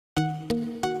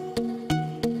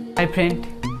Hi friend,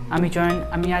 আমি চয়ন।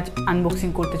 আমি আজ আনবক্সিং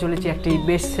করতে চলেছি একটি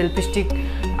বেস্ট সেলফি স্টিক।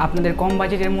 আপনাদের কম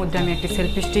বাজেটের মধ্যে আমি একটি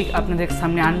সেলফি স্টিক আপনাদের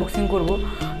সামনে আনবক্সিং করব।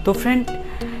 তো ফ্রেন্ড,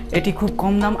 এটি খুব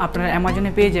কম দাম, আপনারা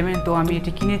অ্যামাজনে পেয়ে যাবেন। তো আমি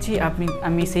এটি কিনেছি,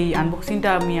 আমি সেই আনবক্সিংটা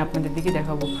আমি আপনাদের দিকে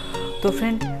দেখাবো। তো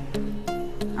ফ্রেন্ড,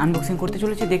 আনবক্সিং করতে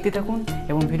চলেছি, দেখতে থাকুন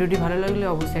এবং ভিডিওটি ভালো লাগলে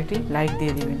অবশ্যই একটি লাইক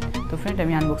দিয়ে দিবেন। তো ফ্রেন্ড,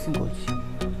 আমি আনবক্সিং করছি।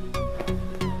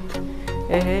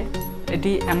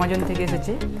 এটি অ্যামাজন থেকে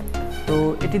এসেছে। তো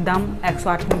এটির দাম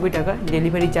 198 টাকা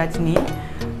ডেলিভারি চার্জ নিয়ে।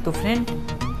 তো ফ্রেন্ড,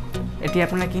 এটি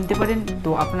আপনারা কিনতে পারেন। তো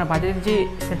আপনার বাজারের যে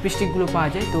সেলফি স্টিকগুলো পাওয়া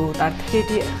যায়, তো তার থেকে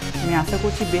এটি আমি আশা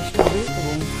করছি বেস্ট হবে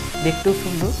এবং দেখতেও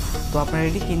সুন্দর। তো আপনারা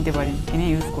এটি কিনতে পারেন, কিনে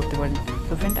ইউজ করতে পারেন।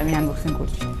 তো ফ্রেন্ড, আমি আনবক্সিং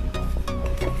করছি।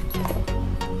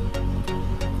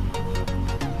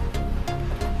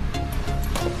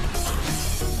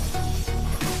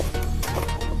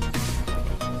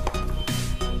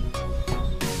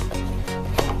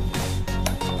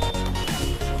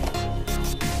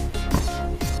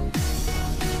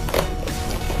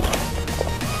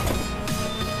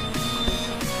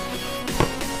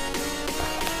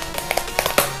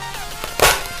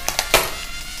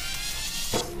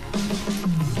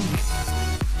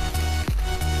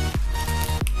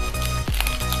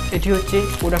 এটি হচ্ছে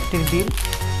প্রোডাক্টের বিল।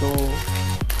 তো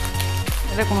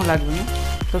এটা কোনো লাগবে না।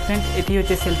 তো ফ্রেন্ড, এটি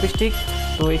হচ্ছে সেলফি স্টিক।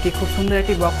 তো এটি খুব সুন্দর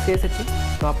একটি বক্সে এসেছে।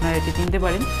 তো আপনারা এটি কিনতে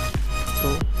পারেন। তো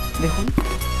দেখুন,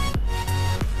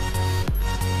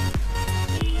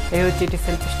 এই হচ্ছে এটি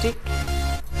সেলফি স্টিক।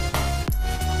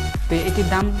 তো এটির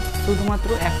দাম শুধুমাত্র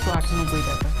 198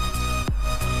 টাকা।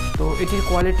 তো এটির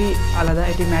কোয়ালিটি আলাদা,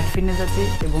 এটি ম্যাট ফিনিশ আছে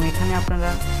এবং এখানে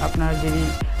আপনারা যদি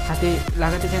হাতে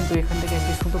লাগাতে চান, তো এখান থেকে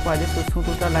একটি সুতো পাওয়া যায়। তো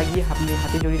সুতোটা লাগিয়ে আপনি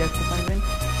হাতে জড়িয়ে রাখতে পারবেন।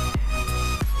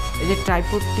 এই যে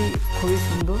ট্রাইপডটি খুবই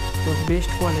সুন্দর, তো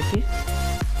বেস্ট কোয়ালিটি।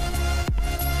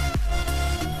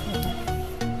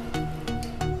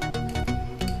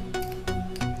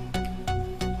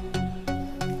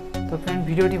 তো ফ্রেন্ড,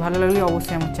 ভিডিওটি ভালো লাগলে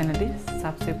অবশ্যই আমার চ্যানেলটি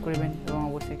সাবস্ক্রাইব করবেন এবং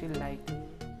অবশ্যই একটি লাইক দেবেন।